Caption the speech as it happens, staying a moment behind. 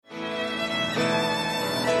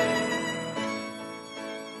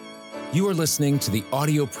You are listening to the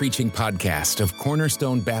audio preaching podcast of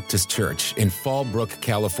Cornerstone Baptist Church in Fallbrook,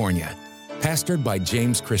 California, pastored by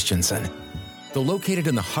James Christensen. Though located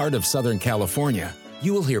in the heart of Southern California,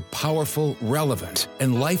 you will hear powerful, relevant,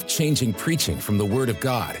 and life-changing preaching from the Word of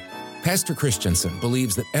God. Pastor Christensen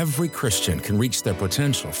believes that every Christian can reach their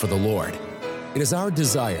potential for the Lord. It is our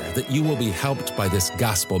desire that you will be helped by this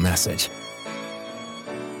gospel message.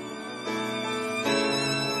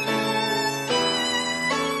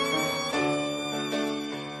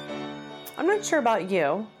 I'm not sure about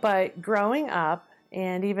you, but growing up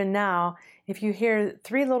and even now, if you hear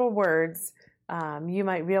three little words, you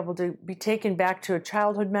might be able to be taken back to a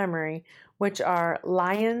childhood memory, which are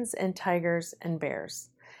lions and tigers and bears.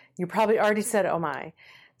 You probably already said, oh my.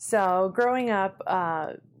 So growing up,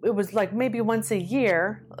 it was like maybe once a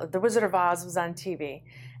year, The Wizard of Oz was on TV.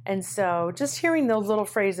 And so just hearing those little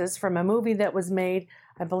phrases from a movie that was made,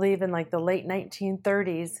 I believe in like the late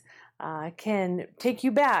 1930s, can take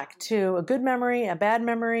you back to a good memory, a bad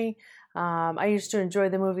memory. I used to enjoy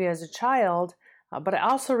the movie as a child, but I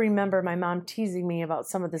also remember my mom teasing me about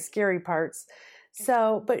some of the scary parts.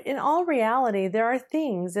 So, but in all reality, there are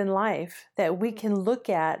things in life that we can look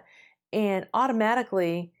at and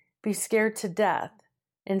automatically be scared to death.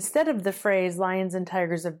 Instead of the phrase lions and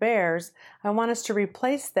tigers and bears, I want us to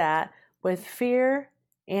replace that with fear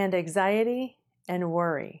and anxiety and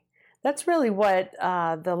worry. That's really what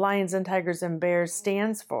the lions and tigers and bears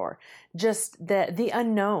stands for. Just the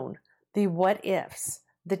unknown, the what ifs,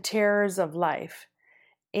 the terrors of life.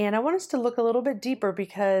 And I want us to look a little bit deeper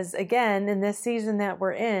because, again, in this season that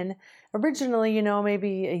we're in, originally,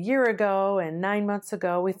 maybe a year ago and 9 months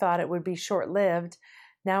ago, we thought it would be short-lived.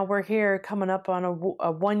 Now we're here coming up on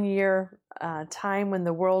a 1 year time when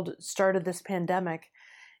the world started this pandemic,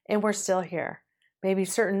 and we're still here. Maybe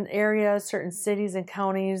certain areas, certain cities and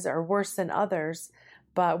counties are worse than others,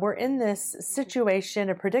 but we're in this situation,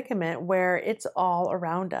 a predicament where it's all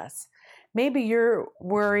around us. Maybe you're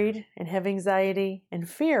worried and have anxiety and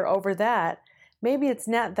fear over that. Maybe it's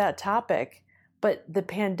not that topic, but the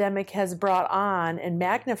pandemic has brought on and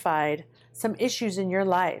magnified some issues in your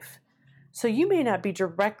life. So you may not be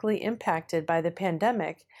directly impacted by the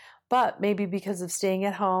pandemic, but maybe because of staying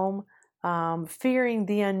at home, fearing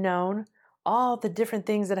the unknown, all the different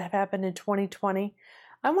things that have happened in 2020.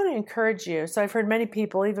 I want to encourage you. So I've heard many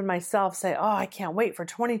people, even myself, say, oh, I can't wait for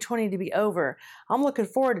 2020 to be over. I'm looking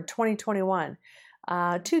forward to 2021.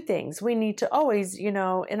 Two things. We need to always, in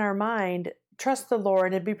our mind, trust the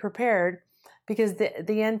Lord and be prepared because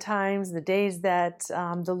the end times, the days that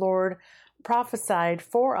the Lord prophesied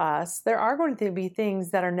for us, there are going to be things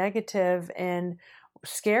that are negative and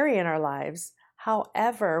scary in our lives.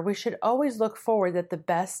 However, we should always look forward that the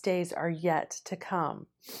best days are yet to come.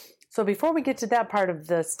 So before we get to that part of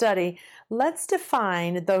the study, let's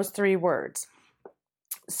define those three words.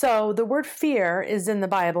 So the word fear is in the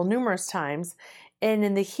Bible numerous times, and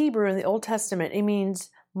in the Hebrew, in the Old Testament, it means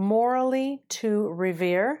morally to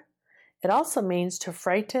revere. It also means to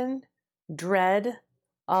frighten, dread,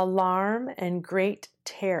 alarm, and great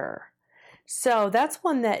terror. So that's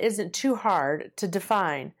one that isn't too hard to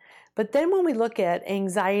define. But then when we look at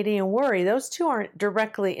anxiety and worry, those two aren't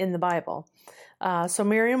directly in the Bible. So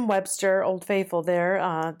Merriam-Webster, Old Faithful there,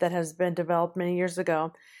 that has been developed many years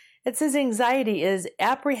ago, it says anxiety is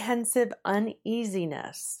apprehensive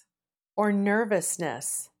uneasiness or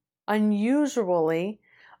nervousness, unusually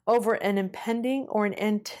over an impending or an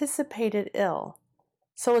anticipated ill.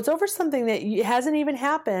 So it's over something that hasn't even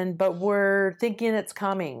happened, but we're thinking it's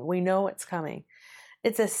coming. We know it's coming.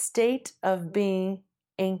 It's a state of being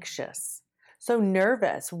anxious, so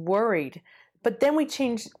nervous, worried. But then we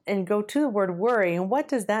change and go to the word worry. And what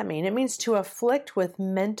does that mean? It means to afflict with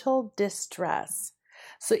mental distress.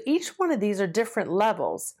 So each one of these are different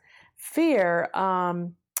levels. Fear,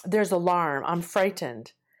 there's alarm. I'm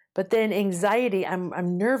frightened. But then anxiety,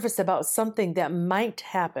 I'm nervous about something that might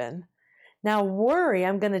happen. Now worry,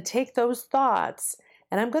 I'm going to take those thoughts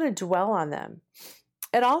and I'm going to dwell on them.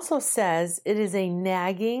 It also says it is a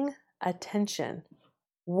nagging attention.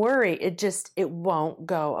 Worry, it won't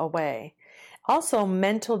go away. Also,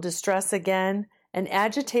 mental distress again, and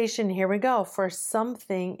agitation, here we go, for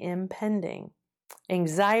something impending.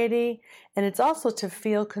 Anxiety, and it's also to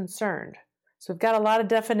feel concerned. So we've got a lot of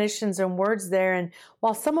definitions and words there, and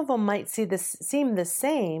while some of them might seem the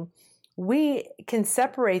same, we can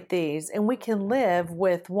separate these and we can live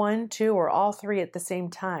with one, two, or all three at the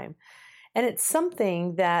same time. And it's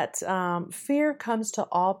something that fear comes to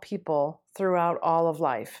all people throughout all of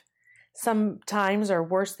life. Some times are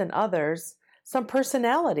worse than others. Some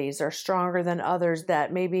personalities are stronger than others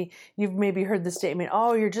that you've heard the statement,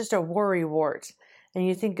 oh, you're just a worrywart. And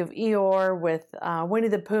you think of Eeyore with Winnie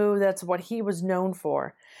the Pooh, that's what he was known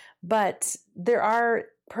for. But there are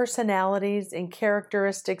personalities and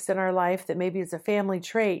characteristics in our life that maybe it's a family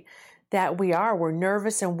trait that we're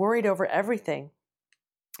nervous and worried over everything.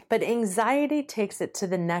 But anxiety takes it to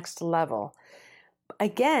the next level.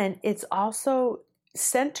 Again, it's also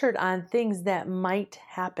centered on things that might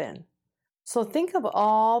happen. So think of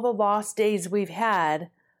all the lost days we've had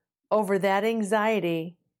over that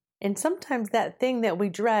anxiety, and sometimes that thing that we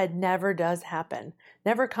dread never does happen,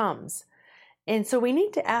 never comes. And so we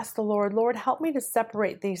need to ask the Lord, help me to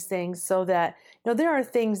separate these things so that, there are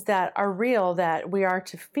things that are real that we are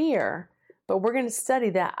to fear, but we're going to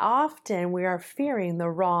study that often we are fearing the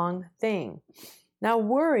wrong thing. Now,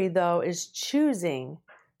 worry, though, is choosing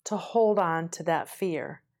to hold on to that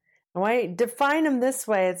fear. And when I define them this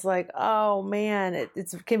way, it's like, oh man, it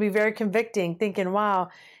can be very convicting, thinking, wow,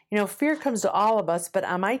 fear comes to all of us, but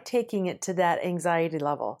am I taking it to that anxiety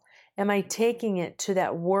level? Am I taking it to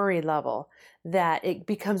that worry level that it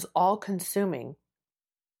becomes all-consuming?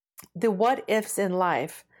 The what-ifs in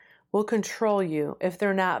life will control you if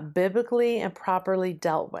they're not biblically and properly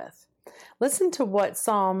dealt with. Listen to what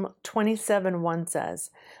Psalm 27:1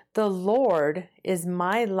 says. The Lord is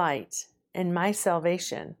my light and my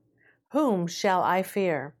salvation. Whom shall I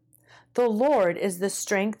fear? The Lord is the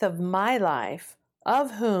strength of my life.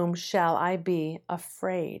 Of whom shall I be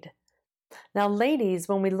afraid? Now, ladies,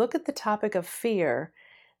 when we look at the topic of fear,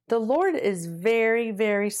 the Lord is very,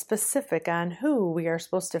 very specific on who we are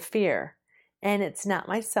supposed to fear. And it's not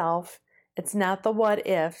myself. It's not the what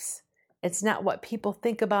ifs. It's not what people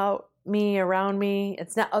think about me, around me.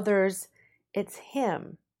 It's not others. It's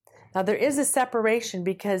Him. Now, there is a separation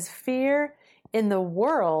because fear in the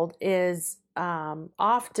world is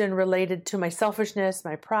often related to my selfishness,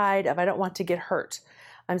 my pride, if I don't want to get hurt.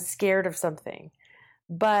 I'm scared of something.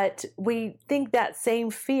 But we think that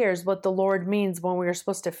same fear is what the Lord means when we are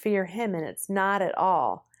supposed to fear Him, and it's not at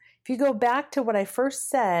all. If you go back to what I first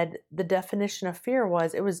said, the definition of fear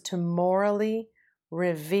it was to morally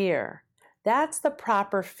revere. That's the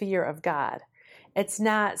proper fear of God. It's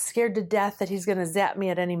not scared to death that He's going to zap me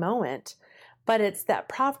at any moment, but it's that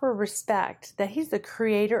proper respect that He's the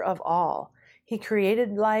creator of all. He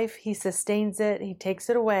created life, He sustains it, He takes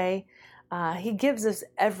it away. He gives us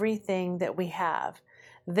everything that we have.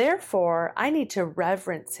 Therefore, I need to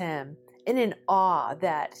reverence Him and in awe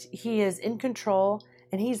that He is in control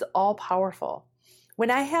and He's all-powerful.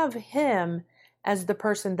 When I have Him as the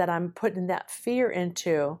person that I'm putting that fear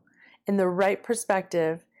into, in the right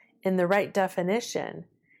perspective, in the right definition,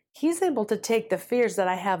 He's able to take the fears that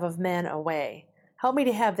I have of men away. Help me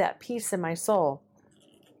to have that peace in my soul.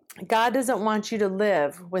 God doesn't want you to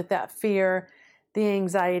live with that fear, the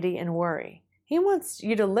anxiety, and worry. He wants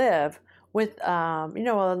you to live with,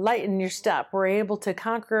 a light in your step. We're able to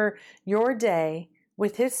conquer your day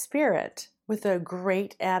with His Spirit, with a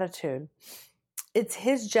great attitude. It's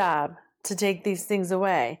His job to take these things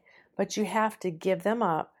away, but you have to give them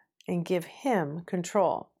up and give Him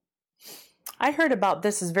control. I heard about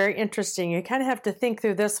this is very interesting. You kind of have to think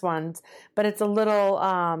through this one, but it's a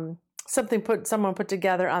little someone put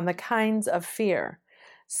together on the kinds of fear.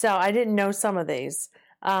 So I didn't know some of these.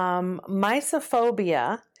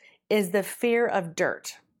 Mysophobia is the fear of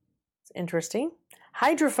dirt. It's interesting.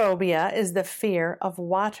 Hydrophobia is the fear of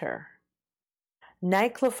water.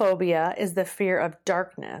 Nyclophobia is the fear of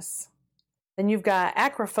darkness. Then you've got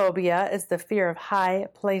acrophobia is the fear of high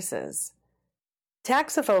places.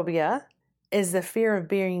 Taxophobia is the fear of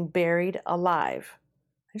being buried alive.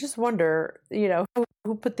 I just wonder,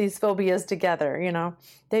 who put these phobias together,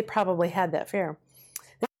 They probably had that fear.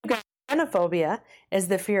 Then you've got xenophobia is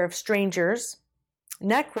the fear of strangers.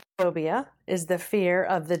 Necrophobia is the fear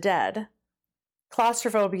of the dead.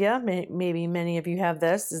 Claustrophobia, maybe many of you have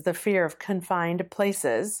this, is the fear of confined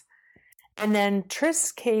places. And then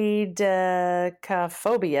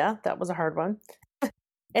triskaidekaphobia, that was a hard one.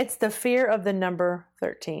 It's the fear of the number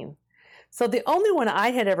 13. So the only one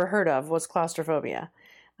I had ever heard of was claustrophobia.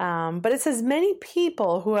 But it says many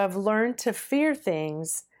people who have learned to fear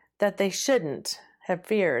things that they shouldn't have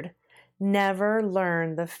feared never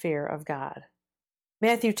learn the fear of God.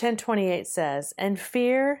 Matthew 10:28 says, "And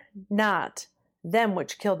fear not them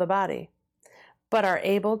which kill the body, but are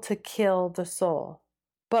able to kill the soul,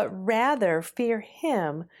 but rather fear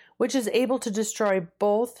Him which is able to destroy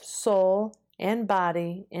both soul and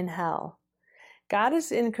body in hell." God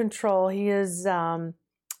is in control. He is the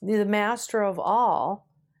master of all.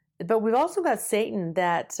 But we've also got Satan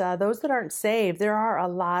that those that aren't saved, there are a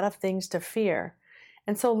lot of things to fear.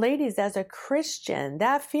 And so, ladies, as a Christian,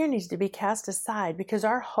 that fear needs to be cast aside because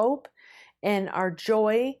our hope and our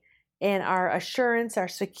joy And our assurance, our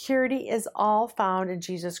security is all found in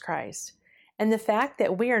Jesus Christ. And the fact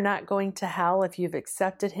that we are not going to hell if you've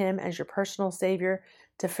accepted Him as your personal Savior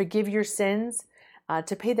to forgive your sins,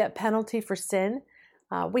 to pay that penalty for sin,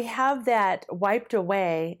 we have that wiped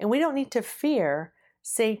away, and we don't need to fear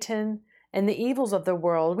Satan and the evils of the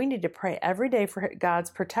world. We need to pray every day for God's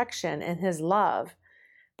protection and His love.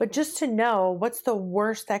 But just to know what's the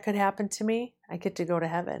worst that could happen to me, I get to go to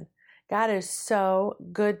heaven. God is so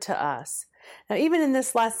good to us. Now, even in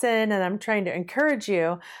this lesson, and I'm trying to encourage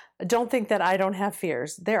you, don't think that I don't have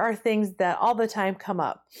fears. There are things that all the time come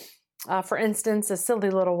up. For instance, a silly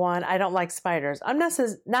little one, I don't like spiders. I'm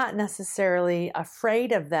not necessarily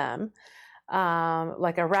afraid of them,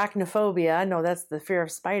 like arachnophobia. No, that's the fear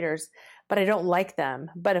of spiders, but I don't like them.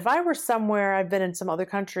 But if I were somewhere, I've been in some other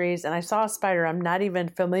countries, and I saw a spider I'm not even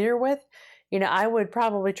familiar with, I would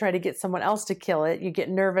probably try to get someone else to kill it. You get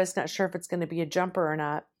nervous, not sure if it's going to be a jumper or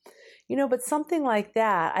not. But something like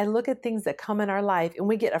that, I look at things that come in our life and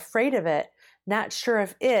we get afraid of it, not sure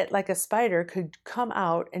if it, like a spider, could come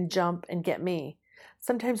out and jump and get me.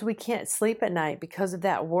 Sometimes we can't sleep at night because of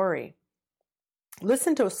that worry.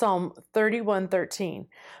 Listen to Psalm 31:13.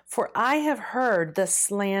 For I have heard the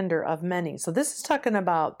slander of many. So this is talking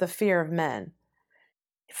about the fear of men.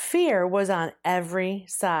 Fear was on every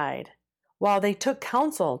side, while they took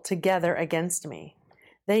counsel together against me.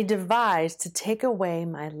 They devised to take away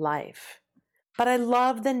my life. But I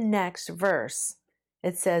love the next verse.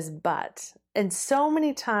 It says, but. And so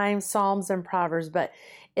many times, Psalms and Proverbs, but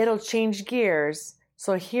it'll change gears.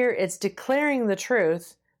 So here it's declaring the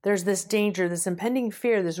truth. There's this danger, this impending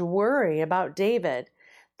fear, this worry about David,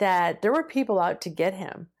 that there were people out to get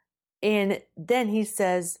him. And then he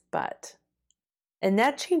says, but. And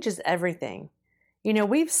that changes everything.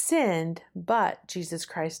 We've sinned, but Jesus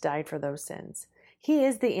Christ died for those sins. He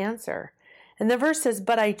is the answer. And the verse says,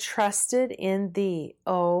 but I trusted in thee,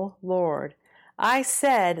 O Lord. I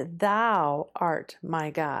said, thou art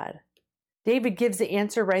my God. David gives the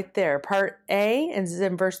answer right there. Part A is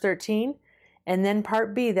in verse 13, and then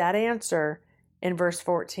part B, that answer, in verse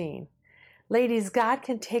 14. Ladies, God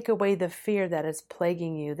can take away the fear that is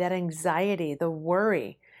plaguing you, that anxiety, the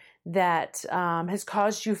worry that has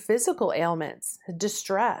caused you physical ailments,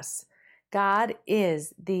 distress. God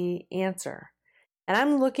is the answer. And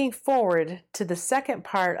I'm looking forward to the second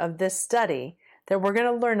part of this study that we're going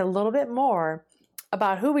to learn a little bit more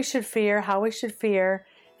about who we should fear, how we should fear,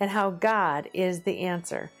 and how God is the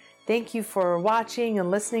answer. Thank you for watching and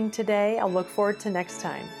listening today. I'll look forward to next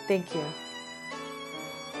time. Thank you.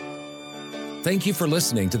 Thank you for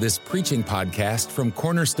listening to this preaching podcast from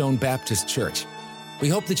Cornerstone Baptist Church. We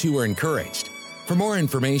hope that you were encouraged. For more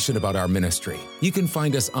information about our ministry, you can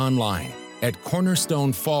find us online at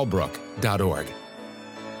cornerstonefallbrook.org.